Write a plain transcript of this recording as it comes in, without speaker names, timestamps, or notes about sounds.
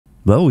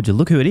Well, would you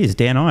look who it is?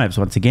 Dan Ives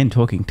once again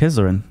talking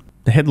Tesla, and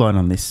the headline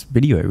on this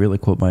video really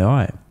caught my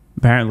eye.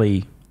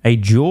 Apparently a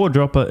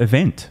jaw-dropper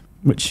event,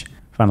 which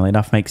funnily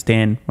enough makes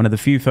Dan one of the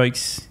few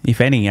folks,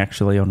 if any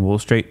actually, on Wall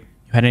Street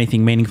who had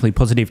anything meaningfully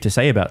positive to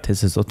say about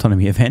Tesla's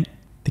autonomy event.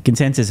 The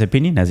consensus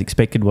opinion, as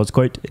expected, was,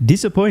 quote,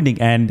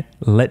 disappointing and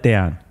let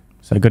down.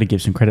 So I've got to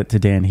give some credit to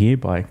Dan here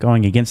by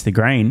going against the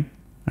grain,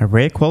 a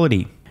rare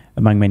quality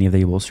among many of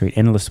the Wall Street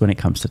analysts when it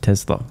comes to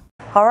Tesla.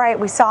 All right,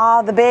 we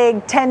saw the big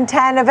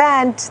 1010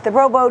 event, the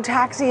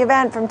Robotaxi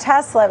event from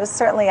Tesla. It was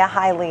certainly a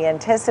highly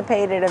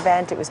anticipated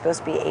event. It was supposed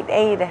to be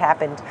 8/8. It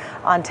happened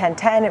on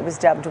 1010. It was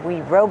dubbed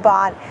We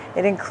Robot.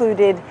 It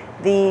included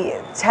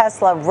the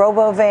Tesla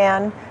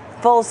Robovan,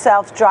 full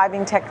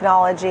self-driving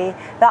technology,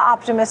 the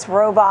Optimus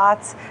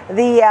robots,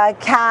 the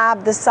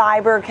cab, the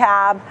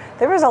Cybercab.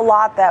 There was a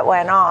lot that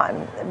went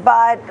on,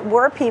 but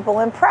were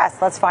people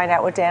impressed? Let's find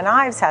out what Dan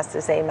Ives has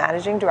to say,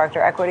 Managing Director,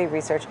 Equity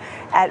Research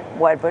at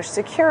Wedbush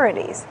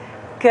Securities.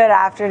 Good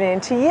afternoon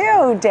to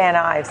you, Dan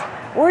Ives.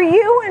 Were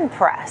you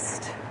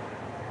impressed?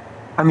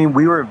 I mean,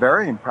 we were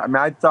very impressed. I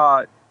mean, I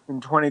thought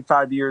in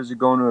 25 years of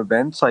going to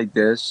events like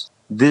this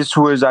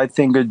was, I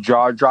think, a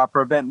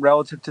jaw-dropper event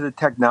relative to the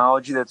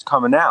technology that's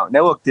coming out. And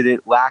I looked at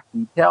it, lack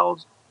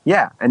details.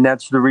 Yeah, and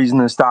that's the reason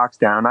the stock's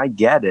down. I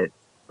get it.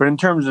 But in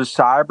terms of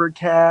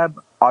Cybercab,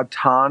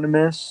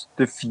 autonomous,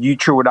 the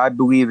future, what I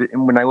believe,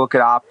 and when I look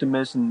at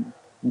Optimus and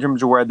in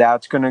terms of where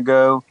that's going to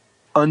go,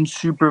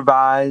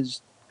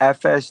 unsupervised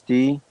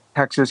FSD,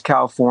 Texas,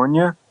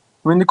 California.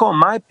 I mean, Nicole, in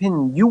my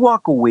opinion, you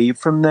walk away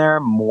from there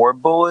more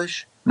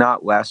bullish,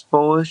 not less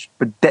bullish,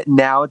 but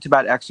now it's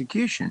about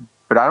execution.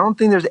 But I don't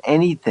think there's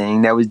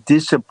anything that was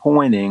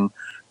disappointing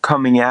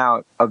coming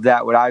out of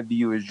that, what I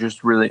view as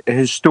just really a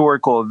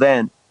historical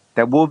event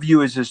that we'll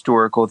view as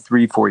historical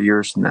 3-4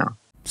 years from now.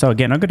 So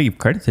again, I've got to give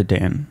credit to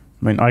Dan.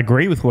 I mean, I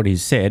agree with what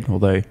he's said,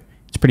 although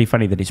it's pretty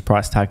funny that his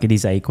price target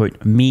is a,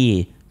 quote,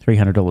 mere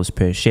 $300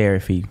 per share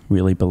if he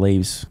really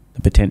believes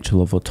the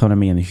potential of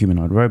autonomy and the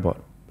humanoid robot.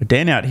 But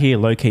Dan out here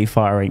low-key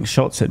firing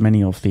shots at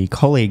many of the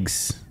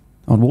colleagues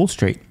on Wall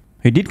Street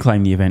who did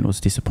claim the event was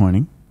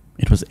disappointing.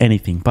 It was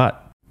anything but.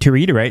 To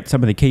reiterate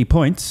some of the key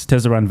points,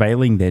 Tesla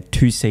unveiling their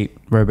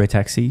 2-seat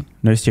Robotaxi,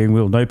 no steering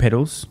wheel, no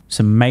pedals,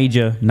 some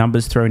major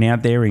numbers thrown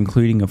out there,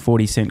 including a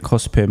 40-cent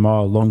cost per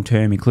mile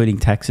long-term, including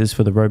taxes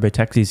for the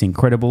Robotaxi is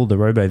incredible, the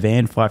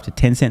Robovan 5 to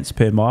 10 cents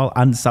per mile,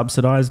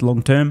 unsubsidized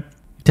long-term.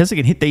 Tesla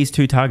can hit these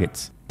two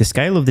targets. The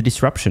scale of the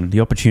disruption,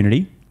 the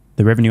opportunity,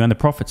 the revenue and the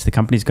profits the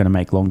company's going to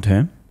make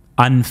long-term,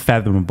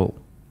 unfathomable.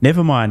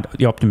 Never mind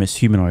the Optimus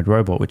humanoid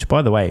robot, which,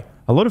 by the way,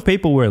 a lot of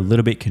people were a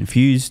little bit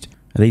confused.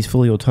 Are these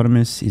fully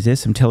autonomous? Is there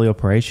some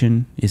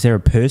teleoperation? Is there a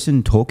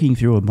person talking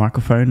through a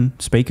microphone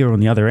speaker on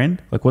the other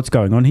end? Like, what's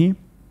going on here?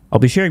 I'll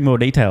be sharing more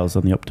details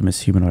on the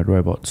Optimus humanoid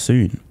robot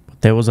soon.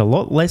 But there was a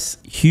lot less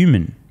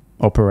human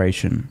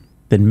operation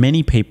than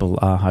many people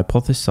are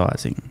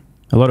hypothesizing.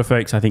 A lot of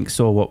folks, I think,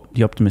 saw what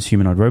the Optimus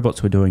humanoid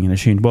robots were doing and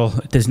assumed, well,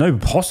 there's no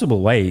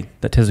possible way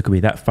that Tesla could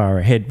be that far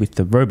ahead with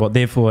the robot.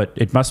 Therefore,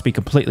 it must be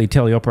completely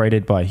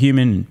teleoperated by a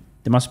human.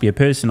 There must be a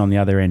person on the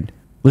other end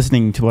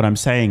listening to what I'm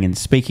saying and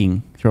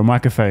speaking through a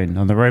microphone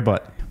on the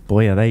robot.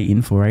 Boy, are they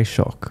in for a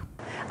shock.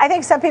 I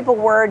think some people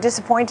were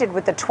disappointed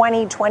with the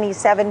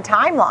 2027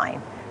 timeline.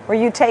 Were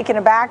you taken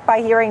aback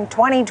by hearing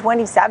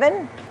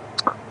 2027?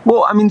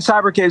 Well, I mean,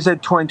 Cybercab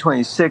said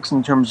 2026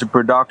 in terms of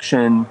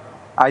production.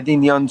 I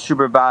think the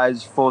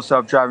unsupervised full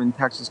self-driving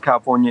Texas,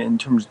 California in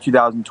terms of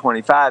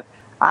 2025.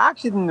 I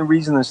actually think the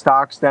reason the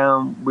stock's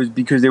down was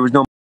because there was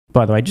no...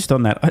 By the way, just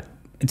on that,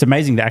 it's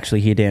amazing to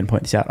actually hear Dan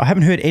point this out. I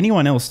haven't heard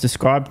anyone else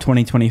describe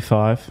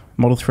 2025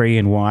 Model 3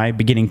 and Y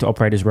beginning to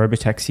operate as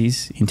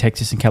robotaxis in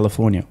Texas and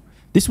California.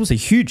 This was a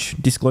huge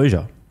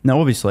disclosure.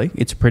 Now, obviously,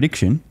 it's a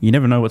prediction. You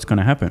never know what's going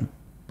to happen.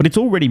 But it's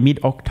already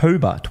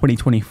mid-October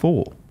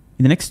 2024.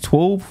 In the next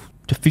 12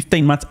 to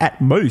 15 months at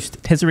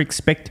most, Tesla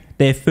expect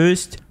their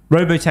first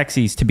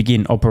robotaxis to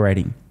begin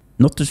operating.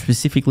 Not the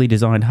specifically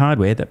designed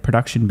hardware, that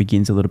production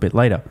begins a little bit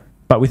later.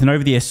 But with an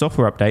over-the-air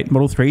software update,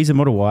 Model 3s and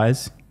Model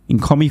Ys in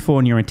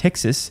California and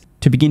Texas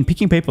to begin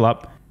picking people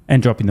up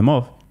and dropping them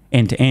off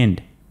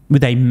end-to-end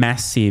with a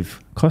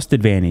massive cost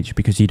advantage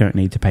because you don't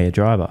need to pay a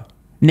driver.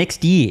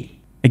 Next year,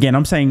 again,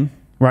 I'm saying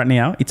right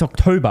now, it's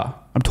October.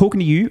 I'm talking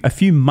to you a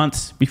few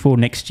months before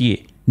next year.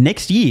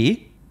 Next year,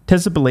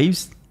 Tesla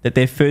believes that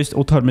their first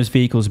autonomous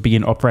vehicles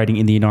begin operating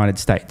in the United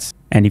States.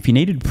 And if you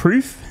needed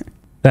proof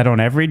that on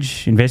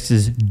average,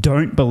 investors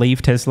don't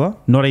believe Tesla,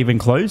 not even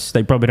close,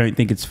 they probably don't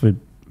think it's for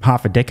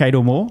half a decade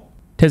or more,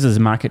 Tesla's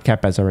market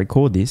cap, as I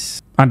record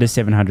this, under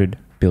 $700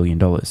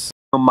 billion.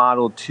 A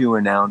Model 2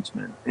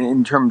 announcement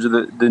in terms of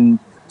the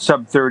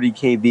sub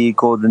 30K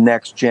vehicle, the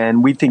next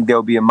gen. We think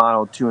there'll be a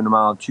Model 2 and a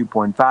Model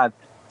 2.5,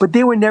 but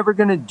they were never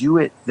going to do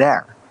it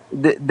there.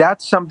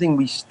 That's something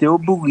we still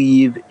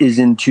believe is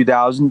in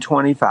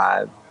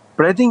 2025.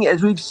 But I think,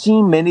 as we've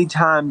seen many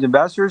times,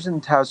 investors in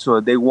Tesla,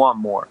 they want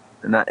more.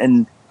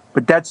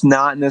 But that's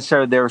not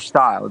necessarily their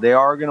style. They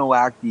are going to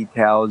lack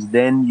details.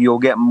 Then you'll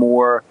get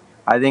more,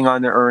 I think,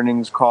 on the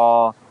earnings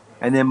call.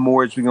 and then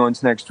more as we go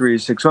into the next 3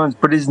 to 6 months.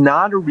 But it's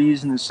not a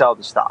reason to sell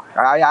the stock.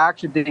 I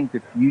actually think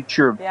the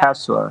future of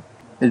Tesla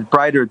is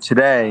brighter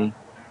today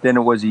than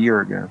it was a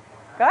year ago.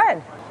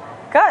 Good.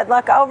 Good.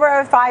 Look,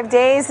 over 5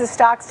 days, the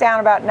stock's down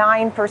about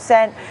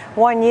 9%.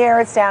 1 year,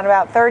 it's down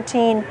about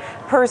 13%.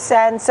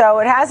 So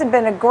it hasn't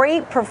been a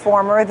great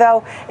performer,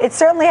 though it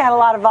certainly had a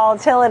lot of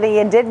volatility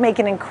and did make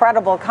an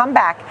incredible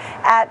comeback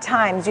at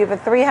times. You have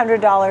a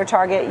 $300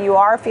 target. You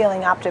are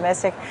feeling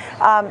optimistic.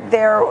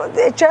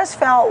 It just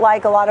felt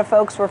like a lot of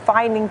folks were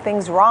finding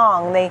things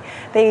wrong. They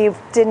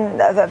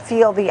didn't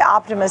feel the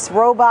Optimus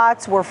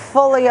robots were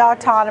fully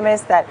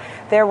autonomous, that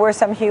there were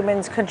some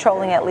humans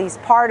controlling at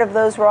least part of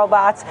those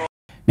robots.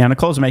 Now,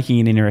 Nicole's making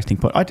an interesting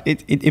point.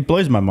 It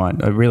blows my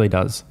mind. It really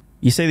does.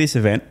 You see this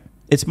event,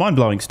 it's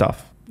mind-blowing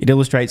stuff. It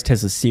illustrates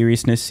Tesla's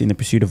seriousness in the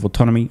pursuit of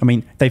autonomy. I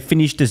mean, they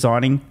finished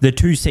designing the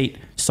 2-seat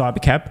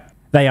Cybercab.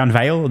 They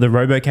unveil the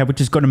Robocab,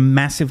 which is going to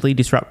massively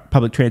disrupt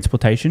public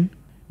transportation.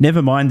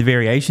 Never mind the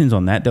variations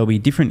on that. There'll be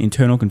different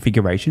internal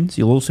configurations.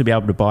 You'll also be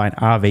able to buy an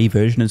RV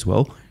version as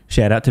well.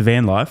 Shout out to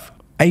van life.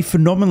 A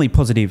phenomenally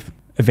positive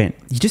event.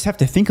 You just have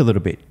to think a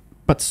little bit.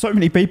 But so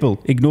many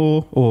people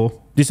ignore or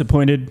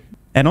disappointed.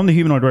 And on the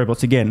humanoid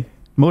robots, again,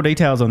 more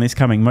details on this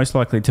coming most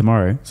likely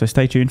tomorrow, so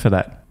stay tuned for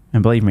that.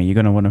 And believe me, you're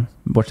going to want to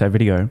watch that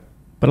video.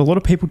 But a lot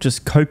of people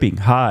just coping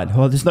hard.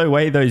 Oh, there's no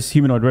way those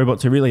humanoid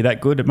robots are really that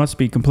good. It must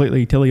be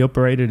completely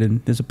teleoperated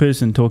and there's a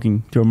person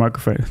talking through a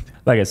microphone.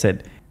 Like I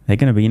said, they're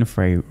going to be in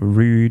for a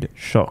rude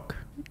shock.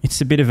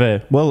 It's a bit of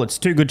a, well, it's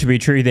too good to be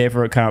true,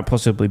 therefore it can't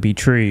possibly be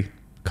true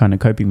kind of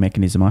coping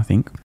mechanism, I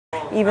think.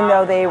 Even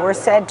though they were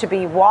said to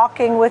be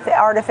walking with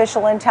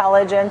artificial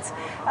intelligence.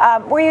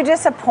 Were you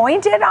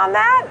disappointed on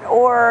that?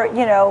 Or,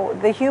 you know,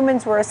 the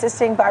humans were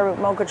assisting by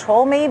remote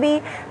control maybe?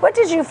 What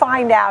did you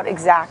find out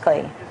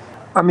exactly?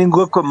 I mean,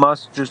 look what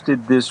Musk just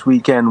did this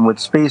weekend with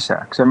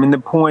SpaceX. I mean, the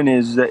point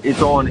is that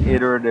it's all an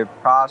iterative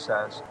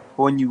process.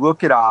 But when you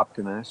look at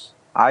Optimus,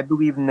 I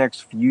believe in the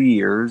next few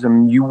years, I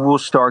mean, you will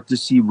start to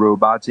see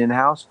robots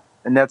in-house.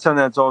 And that's something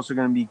that's also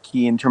going to be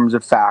key in terms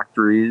of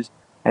factories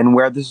and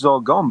where this is all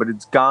going. But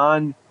it's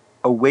gone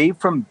away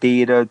from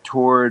beta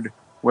toward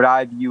what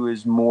I view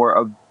as more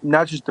of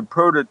not just a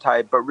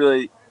prototype, but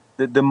really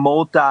the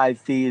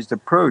multi-phased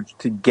approach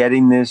to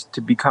getting this to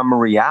become a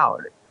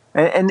reality.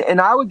 And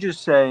I would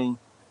just say,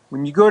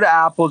 when you go to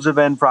Apple's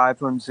event for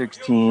iPhone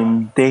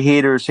 16, the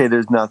haters say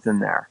there's nothing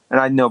there. And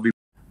I know people.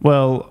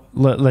 Well,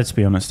 let's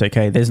be honest,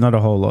 okay? There's not a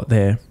whole lot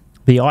there.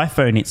 The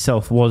iPhone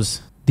itself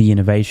was the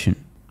innovation.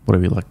 What are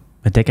we, like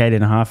a decade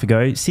and a half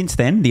ago? Since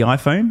then, the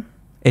iPhone,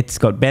 it's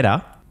got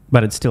better,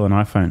 but it's still an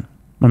iPhone.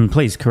 I mean,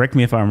 please correct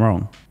me if I'm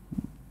wrong.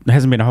 There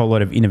hasn't been a whole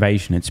lot of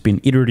innovation. It's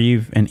been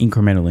iterative and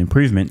incremental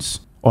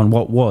improvements on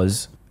what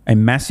was a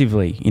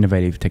massively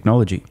innovative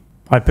technology.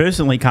 I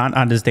personally can't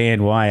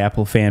understand why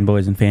Apple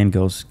fanboys and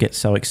fangirls get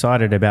so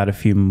excited about a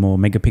few more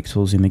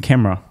megapixels in the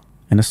camera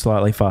and a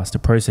slightly faster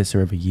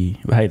processor every year.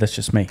 Hey, that's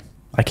just me.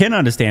 I can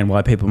understand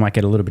why people might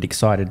get a little bit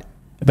excited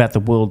about the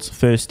world's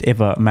first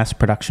ever mass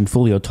production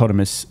fully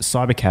autonomous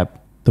Cybercab,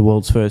 the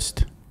world's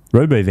first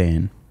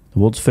Robovan, the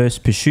world's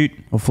first pursuit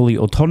of fully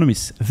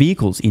autonomous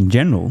vehicles in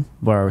general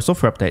via a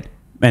software update,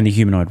 and the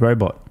humanoid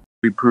robot.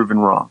 Be proven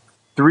wrong.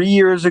 3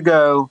 years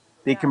ago,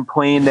 they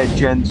complained that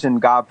Jensen,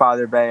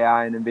 godfather of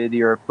AI, and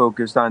NVIDIA are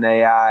focused on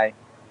AI.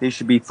 They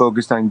should be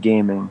focused on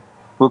gaming.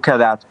 Look how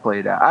that's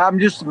played out.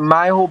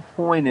 My whole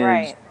point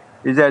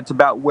is that it's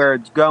about where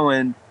it's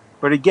going.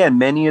 But again,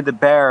 many of the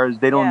bears,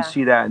 they don't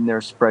see that in their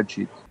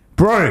spreadsheets.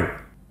 Bro,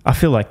 I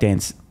feel like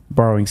Dan's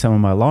borrowing some of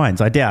my lines.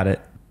 I doubt it.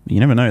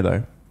 You never know,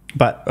 though.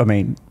 But, I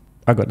mean,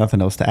 I got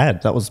nothing else to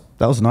add. That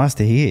was nice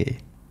to hear.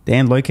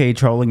 Dan low-key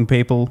trolling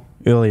people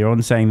earlier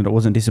on, saying that it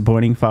wasn't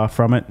disappointing, far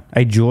from it.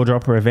 A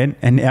jaw-dropper event,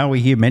 and now we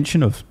hear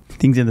mention of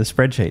things in the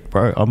spreadsheet.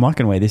 Bro, I'm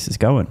liking where this is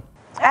going.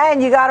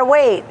 And you got to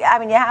wait. I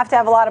mean, you have to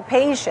have a lot of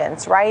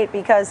patience, right?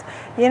 Because,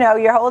 you know,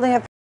 you're holding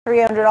a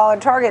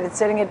 $300 target. It's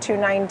sitting at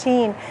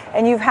 $219,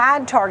 and you've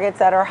had targets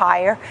that are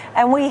higher.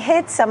 And we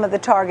hit some of the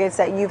targets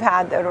that you've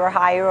had that are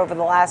higher over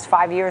the last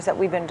 5 years that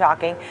we've been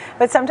talking.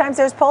 But sometimes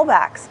there's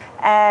pullbacks.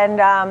 And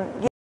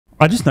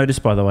I just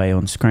noticed, by the way,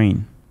 on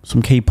screen,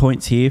 some key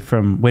points here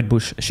from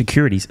Wedbush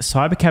Securities.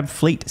 Cybercab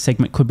fleet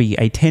segment could be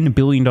a $10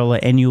 billion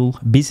annual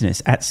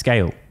business at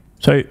scale.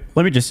 So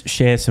let me just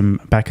share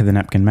some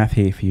back-of-the-napkin math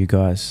here for you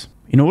guys.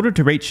 In order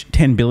to reach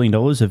 $10 billion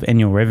of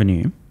annual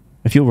revenue,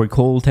 if you'll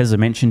recall, Tesla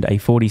mentioned a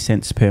 40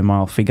 cents per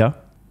mile figure.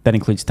 That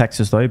includes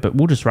taxes though, but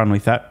we'll just run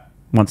with that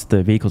once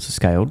the vehicles are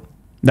scaled.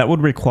 That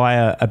would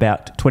require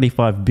about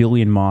 25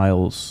 billion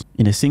miles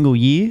in a single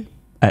year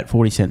at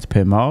 40 cents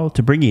per mile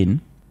to bring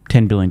in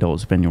 $10 billion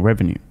of annual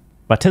revenue.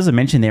 But Tesla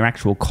mentioned their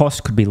actual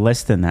cost could be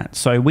less than that.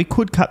 So we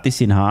could cut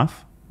this in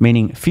half,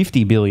 meaning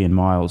 50 billion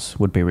miles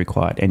would be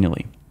required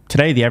annually.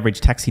 Today, the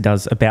average taxi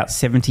does about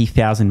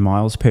 70,000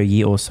 miles per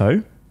year or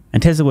so.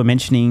 And Tesla were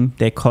mentioning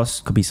their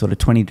costs could be sort of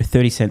 20 to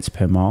 30 cents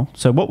per mile.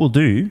 So what we'll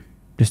do,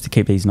 just to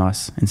keep these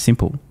nice and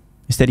simple,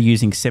 instead of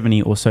using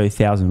 70 or so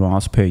thousand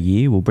miles per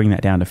year, we'll bring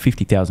that down to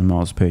 50,000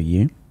 miles per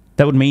year.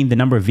 That would mean the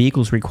number of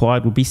vehicles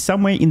required would be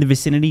somewhere in the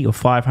vicinity of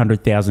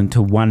 500,000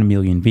 to 1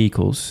 million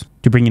vehicles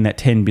to bring in that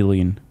 $10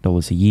 billion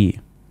a year.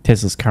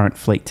 Tesla's current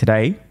fleet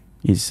today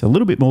is a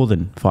little bit more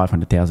than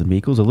 500,000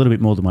 vehicles, a little bit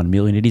more than 1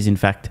 million. It is in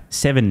fact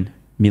 7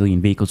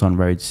 million vehicles on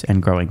roads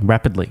and growing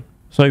rapidly.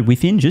 So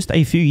within just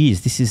a few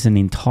years, this is an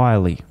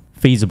entirely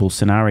feasible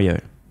scenario,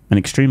 an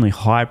extremely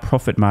high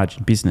profit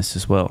margin business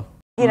as well.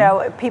 You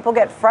know, people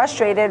get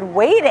frustrated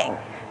waiting.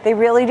 They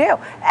really do.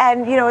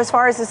 And, you know, as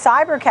far as the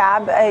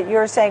Cybercab,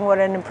 you're saying what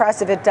an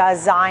impressive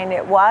design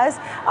it was.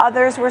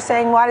 Others were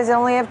saying, why does it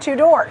only have 2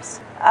 doors?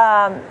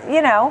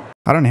 You know.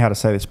 I don't know how to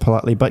say this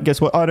politely, but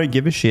guess what? I don't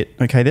give a shit.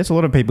 Okay, there's a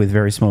lot of people with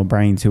very small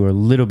brains who are a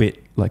little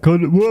bit like, oh,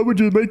 why would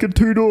you make a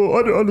 2-door?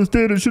 I don't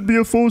understand. It should be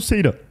a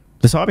 4-seater.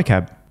 The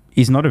Cybercab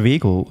is not a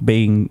vehicle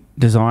being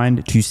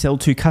designed to sell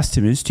to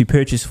customers to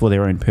purchase for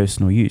their own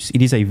personal use.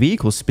 It is a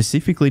vehicle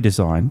specifically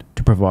designed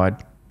to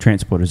provide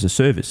transport as a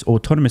service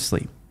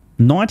autonomously.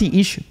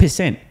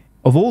 90-ish%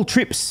 of all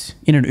trips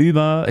in an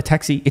Uber, a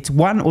taxi, it's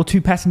 1 or 2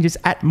 passengers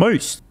at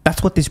most.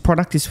 That's what this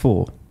product is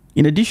for.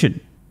 In addition,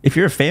 if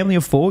you're a family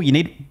of 4, you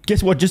need,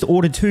 guess what, just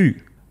order 2.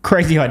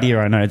 Crazy idea,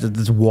 I know,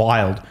 it's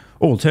wild.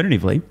 Or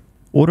alternatively,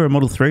 order a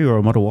Model 3 or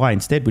a Model Y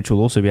instead, which will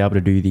also be able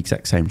to do the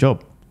exact same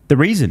job. The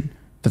reason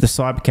that the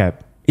Cybercab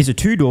is a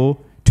 2-door,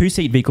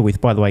 2-seat vehicle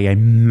with, by the way, a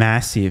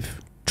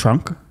massive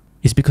trunk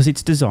is because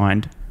it's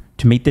designed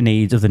to meet the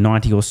needs of the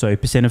 90 or so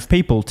 % of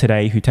people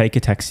today who take a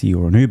taxi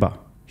or an Uber.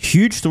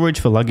 Huge storage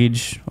for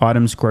luggage,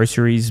 items,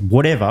 groceries,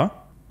 whatever,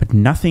 but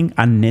nothing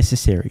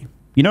unnecessary.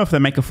 You know, if they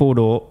make a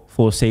 4-door,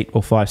 4-seat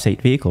or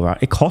 5-seat vehicle, right,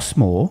 it costs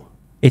more,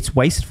 it's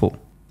wasteful.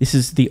 This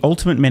is the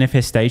ultimate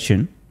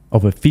manifestation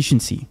of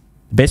efficiency.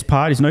 The best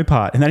part is no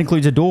part, and that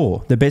includes a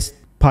door. The best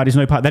part is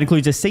no part, that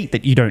includes a seat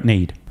that you don't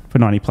need for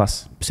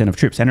 90+% of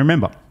trips. And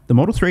remember, the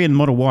Model 3 and the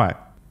Model Y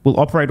will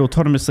operate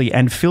autonomously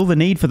and fill the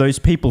need for those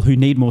people who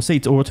need more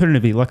seats, or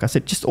alternatively, like I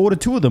said, just order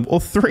 2 of them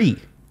or 3.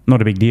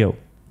 Not a big deal.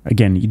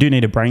 Again, you do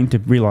need a brain to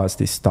realize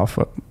this stuff,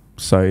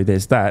 so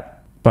there's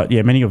that. But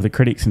yeah, many of the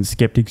critics and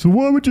skeptics,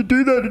 why would you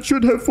do that? It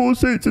should have 4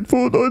 seats and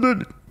 4...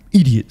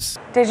 Idiots.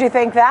 Did you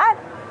think that?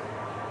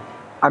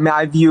 I mean,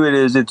 I view it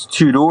as it's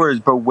 2 doors,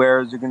 but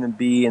where is it going to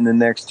be in the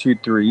next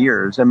 2-3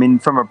 years? I mean,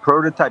 from a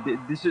prototype,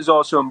 this is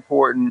also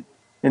important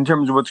in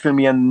terms of what's going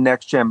to be on the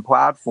next-gen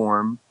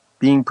platform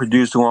being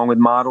produced along with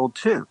Model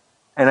 2.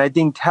 And I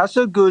think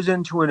Tesla goes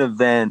into an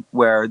event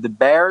where the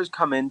bears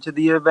come into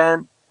the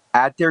event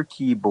at their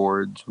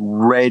keyboards,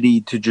 ready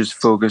to just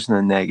focus on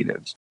the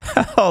negatives.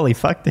 Holy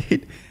fuck,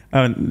 dude.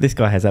 This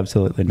guy has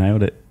absolutely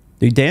nailed it.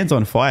 Dude, Dan's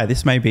on fire.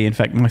 This may be, in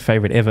fact, my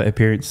favorite ever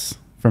appearance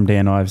from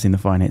Dan Ives in the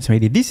finance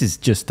media. This is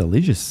just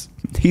delicious.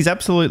 He's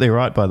absolutely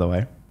right, by the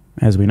way.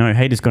 As we know,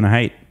 haters gonna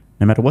hate,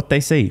 no matter what they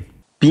see.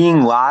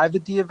 Being live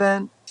at the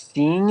event,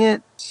 seeing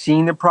it,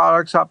 seeing the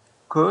products up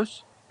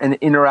close, and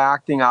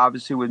interacting,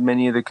 obviously, with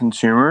many of the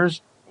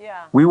consumers,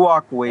 we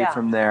walk away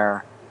from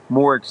there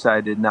more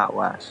excited, not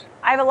less.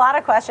 I have a lot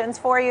of questions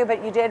for you,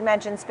 but you did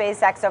mention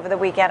SpaceX over the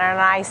weekend, and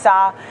I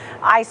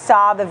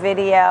saw the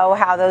video,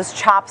 how those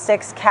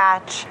chopsticks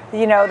catch,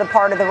 you know, the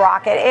part of the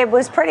rocket. It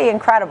was pretty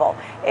incredible.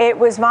 It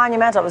was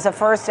monumental. It was the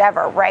first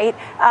ever, right?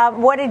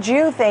 What did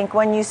you think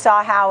when you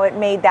saw how it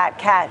made that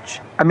catch?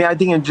 I mean, I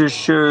think it just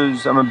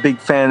shows I'm a big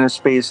fan of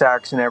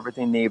SpaceX and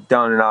everything they've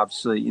done, and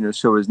obviously, you know,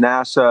 so is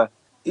NASA.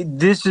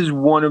 This is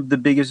one of the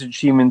biggest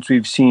achievements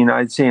we've seen,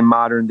 I'd say, in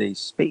modern day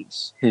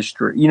space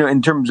history. You know,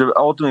 in terms of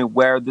ultimately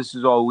where this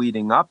is all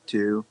leading up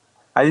to,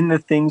 I think the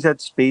things that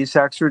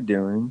SpaceX are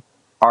doing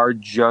are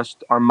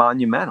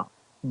monumental.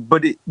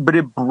 But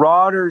it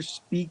broader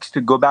speaks to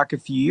go back a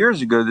few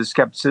years ago, the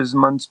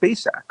skepticism on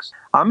SpaceX.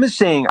 I'm just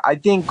saying, I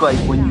think like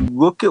when you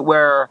look at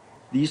where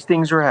these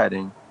things are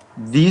heading,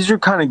 these are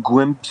kind of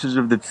glimpses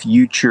of the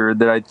future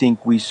that I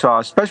think we saw,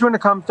 especially when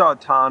it comes to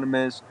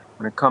autonomous,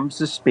 when it comes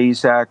to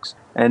SpaceX.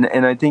 And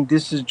I think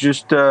this is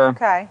just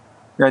okay.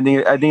 I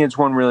think it's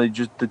one really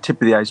just the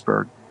tip of the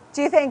iceberg.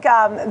 Do you think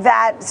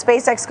that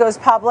SpaceX goes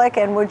public,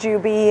 and would you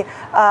be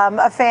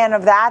a fan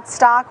of that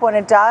stock when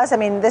it does? I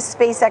mean, this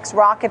SpaceX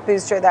rocket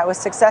booster that was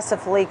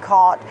successfully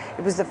caught,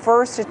 it was the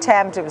first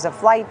attempt, it was a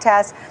flight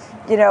test,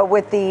 you know,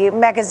 with the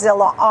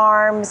Megazilla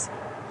arms.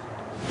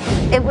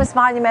 It was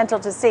monumental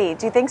to see.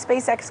 Do you think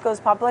SpaceX goes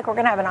public? We're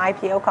going to have an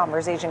IPO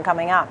conversation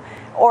coming up.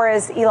 Or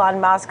is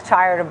Elon Musk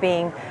tired of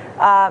being,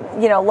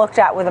 you know, looked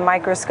at with a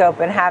microscope,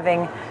 and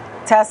having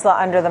Tesla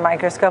under the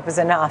microscope is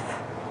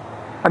enough?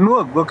 I mean,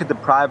 look at the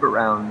private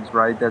rounds,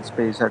 right, that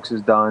SpaceX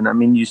has done. I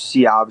mean, you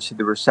see obviously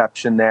the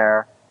reception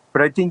there.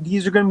 But I think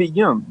these are going to be,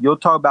 you know, you'll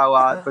talk about a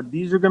lot, but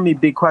these are going to be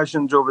big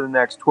questions over the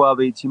next 12,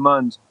 18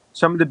 months.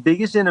 Some of the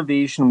biggest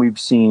innovation we've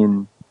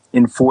seen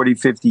in 40,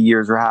 50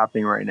 years are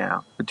happening right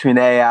now between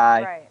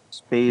AI,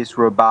 space,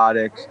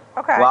 robotics,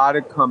 a lot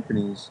of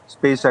companies,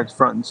 SpaceX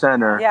front and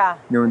center,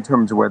 you know, in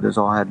terms of where this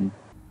all heading.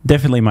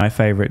 Definitely my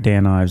favorite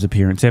Dan Ives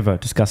appearance ever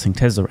discussing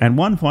Tesla. And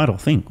one vital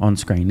thing on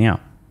screen now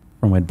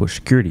from Wedbush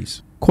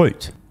Securities.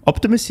 Quote,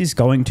 Optimus is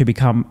going to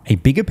become a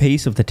bigger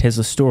piece of the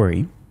Tesla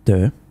story,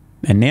 and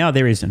now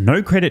there is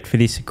no credit for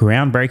this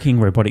groundbreaking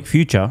robotic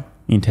future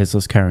in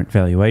Tesla's current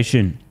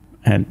valuation.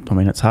 And I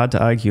mean, it's hard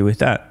to argue with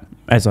that.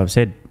 As I've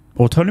said,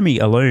 autonomy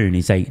alone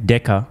is a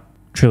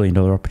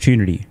 $10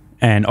 opportunity.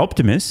 And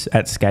Optimus,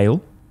 at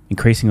scale,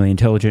 increasingly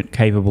intelligent,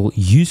 capable,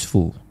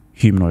 useful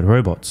humanoid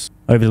robots,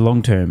 over the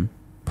long term,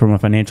 from a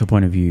financial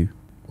point of view,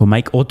 will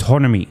make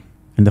autonomy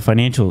and the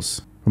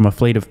financials from a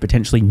fleet of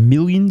potentially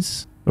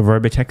millions of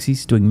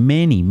robotaxis doing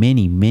many,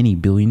 many, many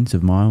billions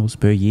of miles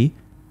per year.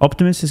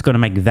 Optimus is going to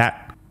make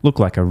that look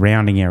like a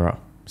rounding error.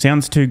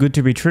 Sounds too good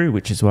to be true,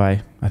 which is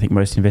why I think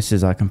most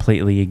investors are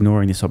completely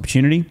ignoring this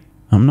opportunity.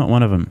 I'm not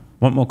one of them.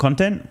 Want more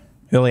content?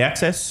 Early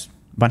access?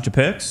 A bunch of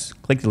perks?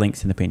 Click the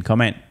links in the pinned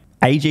comment.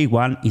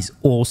 AG1 is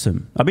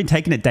awesome. I've been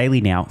taking it daily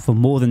now for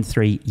more than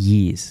 3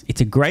 years. It's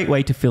a great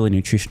way to fill in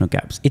nutritional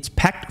gaps. It's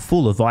packed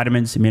full of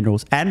vitamins,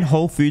 minerals, and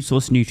whole food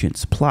source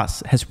nutrients,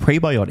 plus has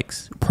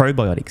prebiotics,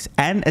 probiotics,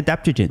 and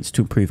adaptogens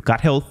to improve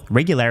gut health,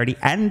 regularity,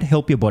 and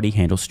help your body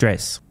handle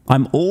stress.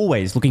 I'm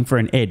always looking for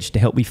an edge to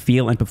help me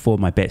feel and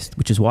perform my best,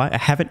 which is why I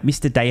haven't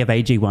missed a day of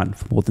AG1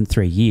 for more than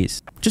 3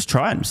 years. Just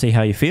try it and see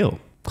how you feel.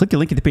 Click the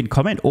link in the pinned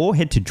comment or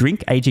head to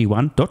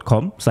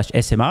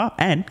drinkag1.com/SMR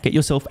and get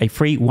yourself a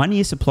free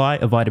 1-year supply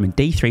of vitamin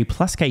D3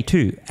 plus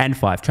K2 and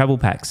 5 travel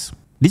packs.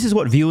 This is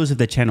what viewers of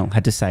the channel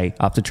had to say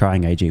after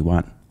trying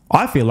AG1.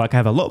 I feel like I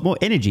have a lot more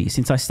energy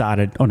since I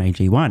started on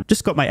AG1.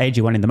 Just got my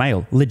AG1 in the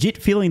mail.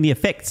 Legit feeling the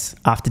effects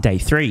after day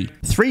 3.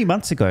 3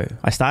 months ago,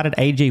 I started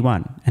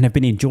AG1 and have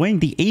been enjoying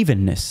the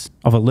evenness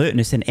of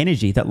alertness and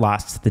energy that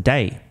lasts the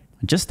day.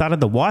 I just started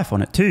the wife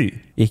on it too.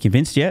 Are you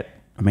convinced yet?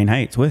 I mean,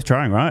 hey, it's worth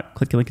trying, right?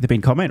 Click the link in the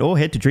pinned comment or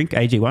head to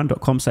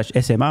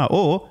drinkag1.com/SMR,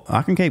 or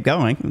I can keep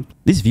going.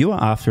 This viewer,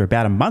 after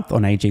about a month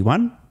on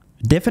AG1,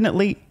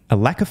 definitely a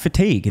lack of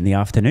fatigue in the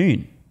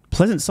afternoon.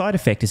 Pleasant side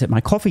effect is that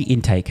my coffee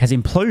intake has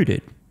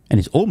imploded and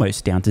is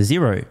almost down to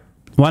 0.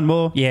 One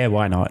more? Yeah,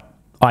 why not?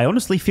 I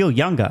honestly feel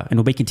younger and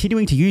will be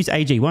continuing to use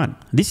AG1.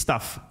 This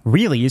stuff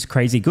really is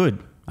crazy good.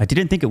 I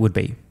didn't think it would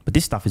be, but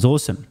this stuff is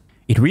awesome.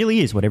 It really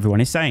is what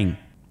everyone is saying.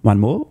 One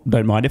more?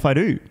 Don't mind if I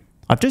do.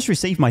 I've just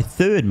received my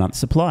 3rd month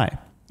supply.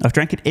 I've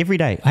drank it every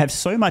day. I have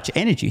so much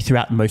energy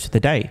throughout most of the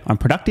day. I'm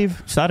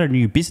productive, started a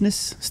new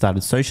business,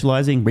 started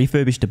socializing,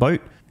 refurbished a boat.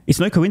 It's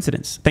no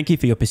coincidence. Thank you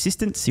for your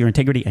persistence, your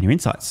integrity, and your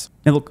insights.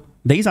 Now look,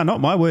 these are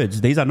not my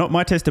words. These are not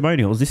my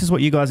testimonials. This is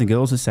what you guys and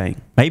girls are saying.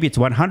 Maybe it's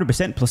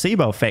 100%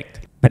 placebo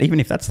effect. But even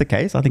if that's the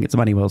case, I think it's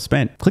money well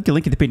spent. Click the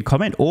link in the pinned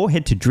comment or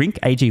head to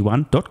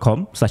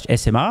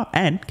drinkag1.com/SMR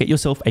and get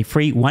yourself a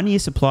free 1-year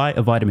supply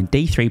of vitamin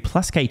D3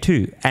 plus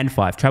K2 and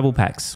 5 travel packs.